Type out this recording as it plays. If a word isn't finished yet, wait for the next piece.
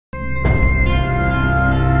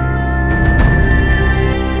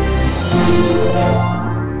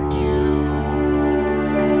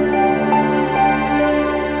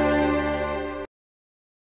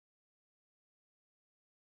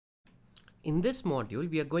In this module,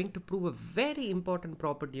 we are going to prove a very important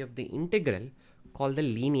property of the integral called the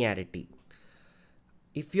linearity.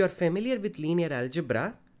 If you are familiar with linear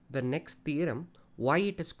algebra, the next theorem, why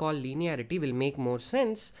it is called linearity, will make more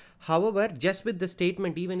sense. However, just with the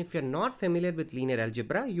statement, even if you are not familiar with linear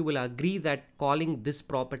algebra, you will agree that calling this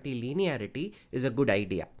property linearity is a good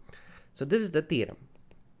idea. So this is the theorem.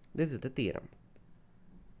 This is the theorem.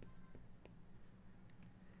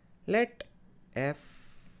 Let f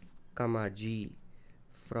comma g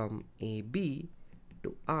from AB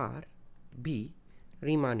to R be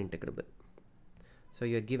Riemann integrable. So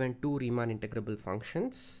you are given two Riemann integrable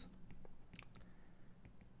functions.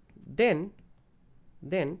 Then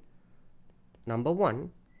number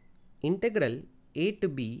one, integral a to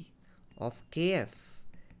b of kf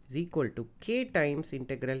is equal to k times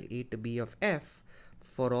integral a to b of f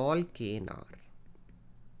for all k in R.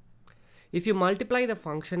 If you multiply the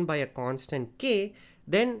function by a constant k,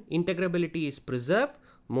 then integrability is preserved.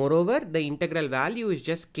 Moreover, the integral value is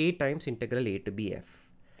just k times integral a to b f.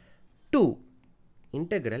 2.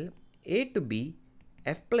 Integral a to b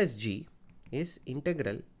f plus g is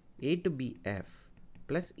integral a to b f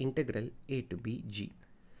plus integral a to b g.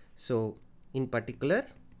 So in particular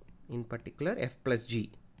f plus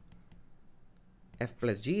g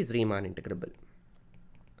is Riemann integrable.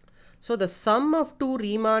 So the sum of two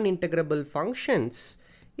Riemann integrable functions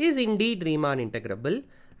is indeed Riemann integrable,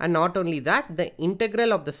 and not only that, the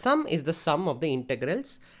integral of the sum is the sum of the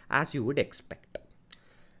integrals, as you would expect.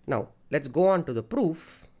 Now let's go on to the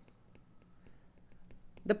proof.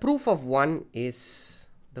 The proof of one is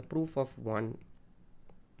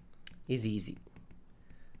easy.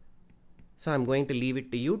 So I'm going to leave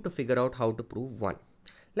it to you to figure out how to prove 1.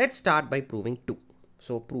 Let's start by proving 2.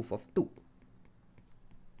 So proof of 2.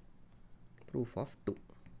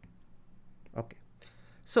 Okay.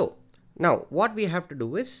 So now what we have to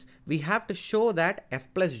do is we have to show that f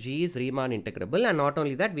plus g is Riemann integrable, and not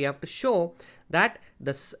only that, we have to show that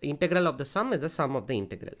the integral of the sum is the sum of the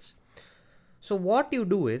integrals. So what you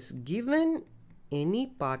do is, given any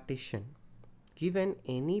partition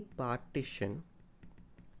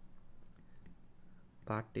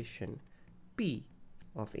P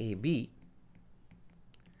of AB,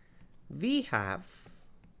 we have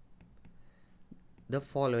the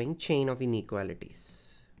following chain of inequalities.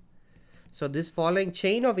 So this following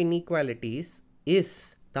chain of inequalities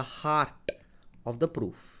is the heart of the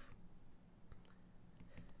proof.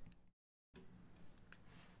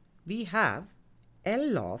 We have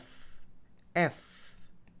L of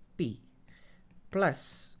Fp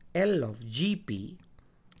plus L of Gp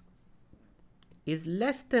is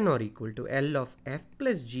less than or equal to L of f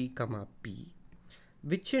plus g comma p,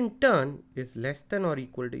 which in turn is less than or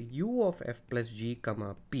equal to u of f plus g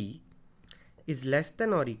comma p is less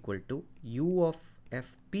than or equal to u of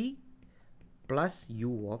fp plus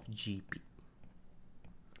u of gp.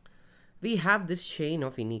 We have this chain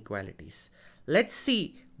of inequalities. Let's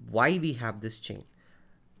see why we have this chain.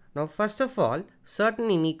 Now first of all,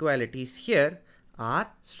 certain inequalities here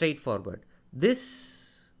are straightforward.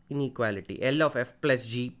 This inequality, L of f plus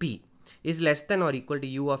gp is less than or equal to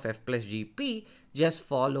u of f plus gp, just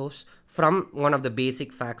follows from one of the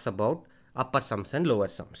basic facts about upper sums and lower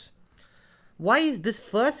sums. Why is this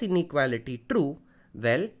first inequality true?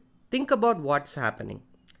 Well, think about what's happening.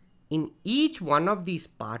 In each one of these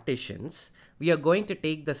partitions, we are going to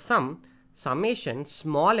take the summation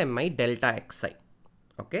small mi delta xi.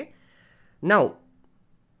 Okay. Now,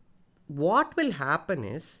 what will happen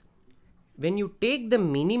is, when you take the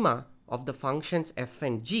minima of the functions f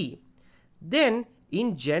and g, then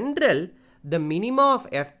in general, the minima of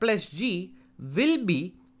f plus g will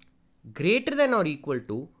be greater than or equal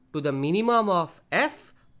to the minimum of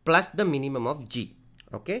f plus the minimum of g.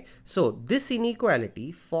 Okay. So this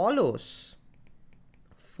inequality follows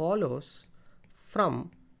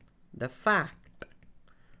from the fact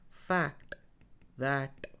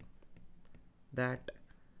that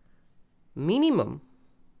minimum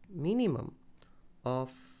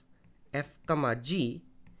of f comma g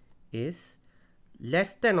is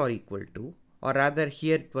less than or equal to, or rather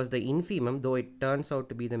here it was the infimum, though it turns out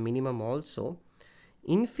to be the minimum also,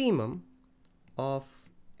 infimum of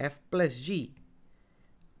f plus g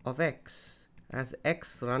of x as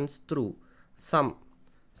x runs through some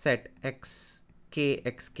set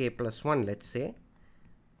xk plus 1, let's say.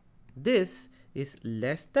 This is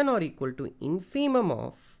less than or equal to infimum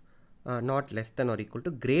of, not less than or equal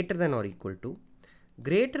to, greater than or equal to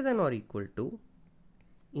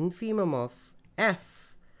infimum of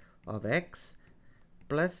f of x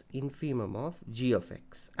plus infimum of g of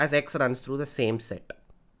x as x runs through the same set.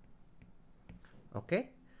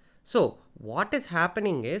 Okay. So what is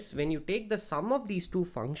happening is when you take the sum of these two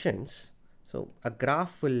functions, so a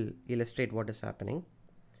graph will illustrate what is happening.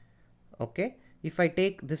 Okay, if I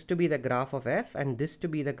take this to be the graph of f and this to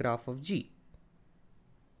be the graph of g.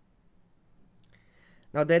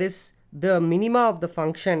 Now there is the minima of the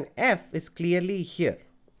function f is clearly here,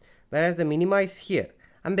 whereas the minima is here,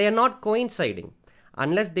 and they are not coinciding.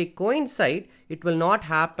 Unless they coincide, it will not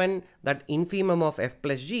happen that infimum of f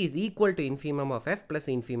plus g is equal to infimum of f plus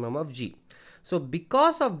infimum of g. So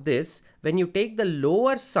because of this, when you take the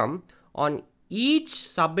lower sum on each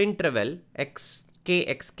subinterval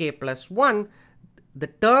xk plus 1, the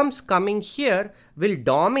terms coming here will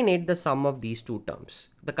dominate the sum of these two terms,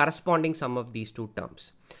 the corresponding sum of these two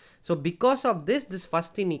terms. So because of this, this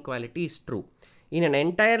first inequality is true. In an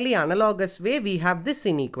entirely analogous way, we have this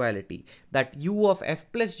inequality that u of f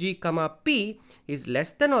plus g comma p is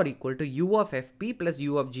less than or equal to u of fp plus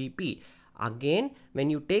u of gp. Again, when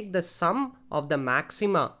you take the sum of the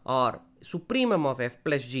maxima or supremum of f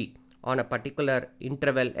plus g on a particular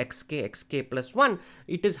interval xk plus 1,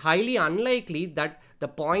 it is highly unlikely that the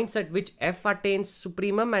points at which f attains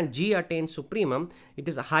supremum and g attains supremum, it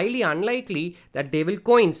is highly unlikely that they will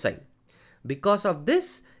coincide. Because of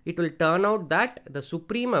this, it will turn out that the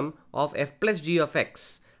supremum of f plus g of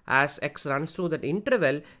x as x runs through that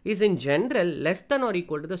interval is in general less than or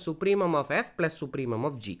equal to the supremum of f plus supremum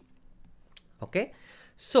of g. Okay,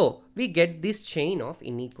 so we get this chain of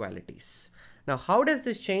inequalities. Now, how does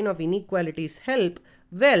this chain of inequalities help?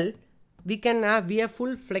 Well, we have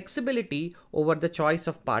full flexibility over the choice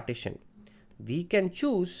of partition. We can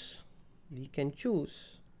choose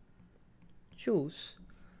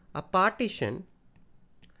a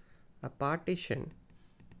partition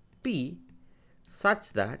P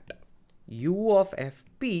such that u of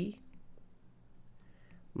fp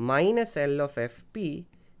minus L of fp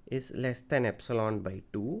is less than epsilon by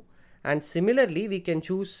 2, and similarly we can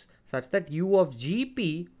choose such that u of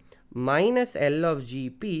gp minus L of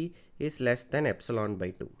gp is less than epsilon by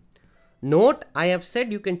 2. Note, I have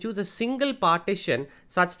said you can choose a single partition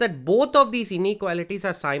such that both of these inequalities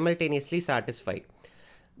are simultaneously satisfied.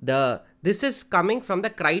 This is coming from the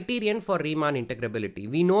criterion for Riemann integrability.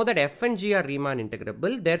 We know that f and g are Riemann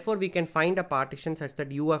integrable, therefore we can find a partition such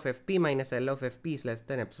that u of fp minus L of fp is less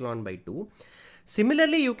than epsilon by 2.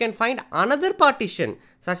 Similarly, you can find another partition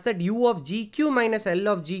such that u of gq minus L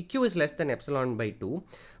of gq is less than epsilon by 2.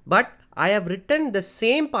 But I have written the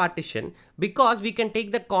same partition because we can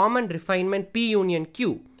take the common refinement p union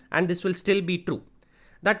q, and this will still be true.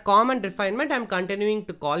 That common refinement I am continuing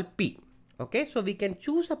to call p. Okay, so we can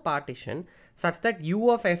choose a partition such that u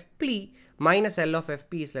of fp minus L of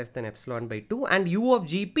fp is less than epsilon by 2 and u of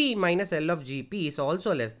gp minus L of gp is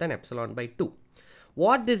also less than epsilon by 2.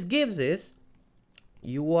 What this gives is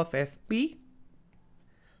u of fp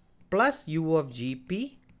plus u of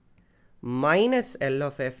gp minus L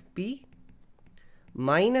of fp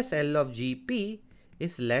minus L of gp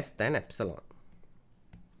is less than epsilon.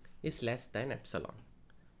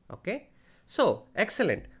 Okay, so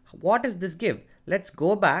excellent. What does this give? Let's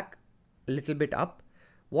go back a little bit up.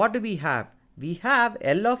 What do we have? We have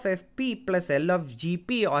L of fp plus L of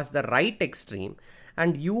gp as the right extreme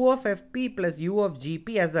and u of fp plus u of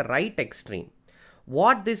gp as the right extreme.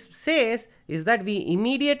 What this says is that we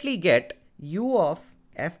immediately get u of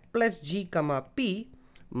f plus g comma p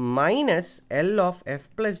minus L of f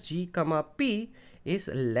plus g comma p is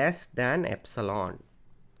less than epsilon.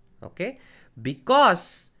 Okay,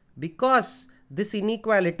 because this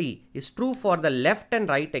inequality is true for the left and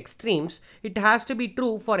right extremes, it has to be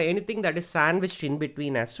true for anything that is sandwiched in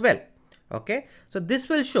between as well. Okay, so this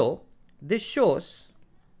shows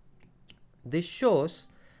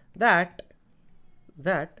that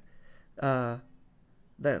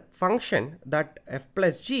the function that f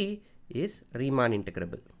plus g is Riemann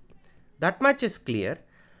integrable. That much is clear.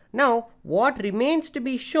 Now what remains to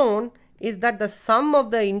be shown is that the sum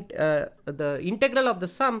of the integral of the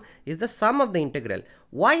sum is the sum of the integral.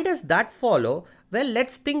 Why does that follow? Well,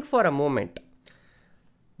 let's think for a moment.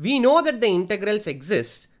 We know that the integrals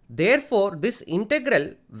exist, therefore this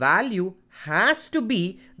integral value has to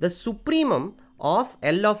be the supremum of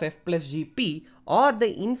L of f plus gp or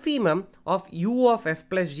the infimum of u of f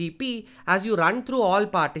plus gp as you run through all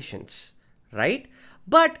partitions, right?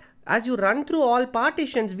 But as you run through all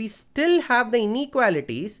partitions, we still have the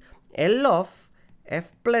inequalities L of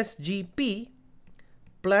f plus gp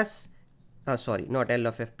plus, not L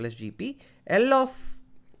of f plus gp, L of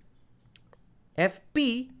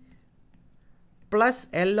fp plus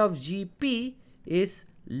L of gp is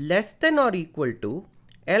less than or equal to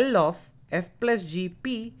L of f plus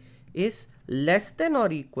gp is less than or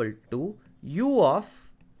equal to u of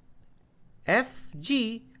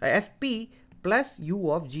fp plus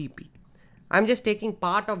u of gp. I'm just taking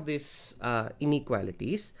part of this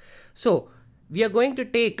inequalities. So we are going to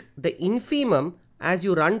take the infimum as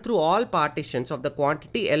you run through all partitions of the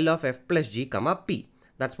quantity L of f plus g comma p.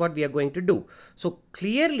 That's what we are going to do. So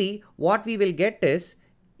clearly what we will get is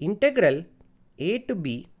integral a to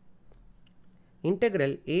b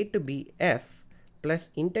f plus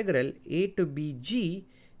integral a to b g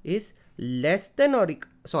is less than or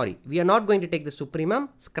sorry, we are not going to take the supremum,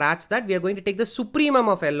 scratch that, we are going to take the supremum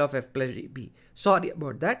of L of f plus gp. Sorry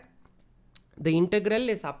about that. The integral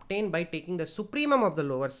is obtained by taking the supremum of the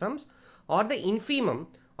lower sums or the infimum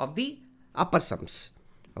of the upper sums.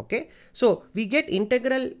 Okay, so we get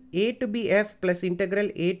integral a to b f plus integral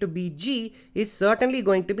a to b g is certainly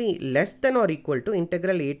going to be less than or equal to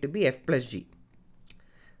integral a to b f plus g.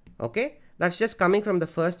 Okay, that's just coming from the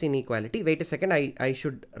first inequality. Wait a second, I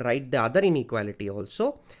should write the other inequality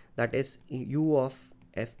also. That is u of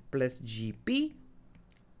f plus gp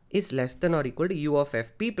is less than or equal to u of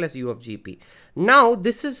fp plus u of gp. Now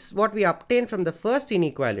this is what we obtained from the first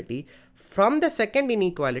inequality. From the second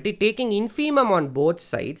inequality, taking infimum on both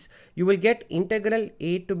sides, you will get integral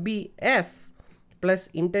a to b f plus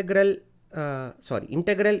integral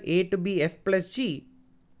a to b f plus g.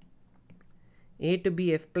 A to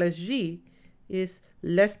b f plus g is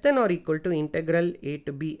less than or equal to integral a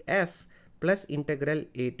to b f plus integral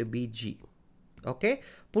a to b g. Okay,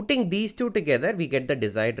 putting these two together, we get the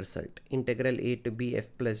desired result. Integral a to b f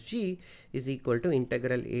plus g is equal to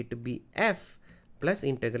integral a to b f plus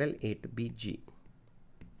integral a to b g.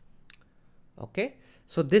 Okay,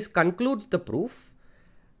 so this concludes the proof.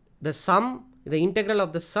 The integral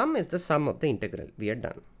of the sum is the sum of the integral. We are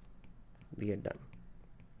done.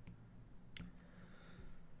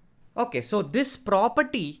 Okay, so this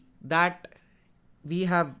property that we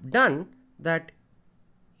have done, that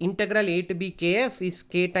integral a to b kf is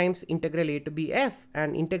k times integral a to b f,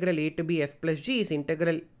 and integral a to b f plus g is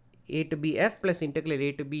integral a to b f plus integral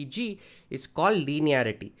a to b g, is called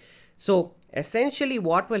linearity. So essentially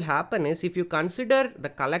what will happen is, if you consider the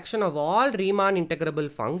collection of all Riemann integrable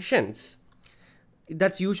functions,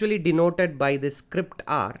 that's usually denoted by the script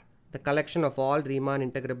r. The collection of all Riemann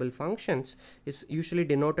integrable functions is usually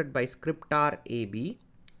denoted by script r ab.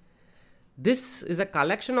 This is a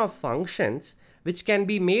collection of functions which can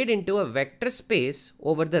be made into a vector space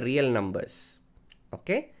over the real numbers.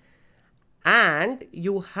 Okay, and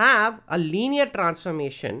you have a linear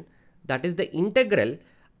transformation, that is the integral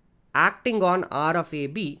acting on r of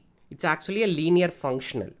ab. It's actually a linear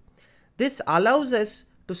functional. This allows us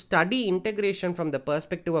to study integration from the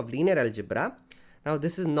perspective of linear algebra. Now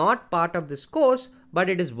this is not part of this course, but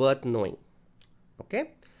it is worth knowing.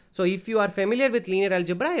 Okay, so if you are familiar with linear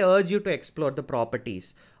algebra, I urge you to explore the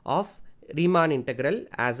properties of Riemann integral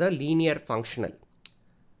as a linear functional.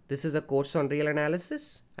 This is a course on real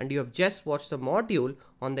analysis, and you have just watched the module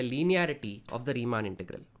on the linearity of the Riemann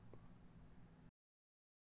integral.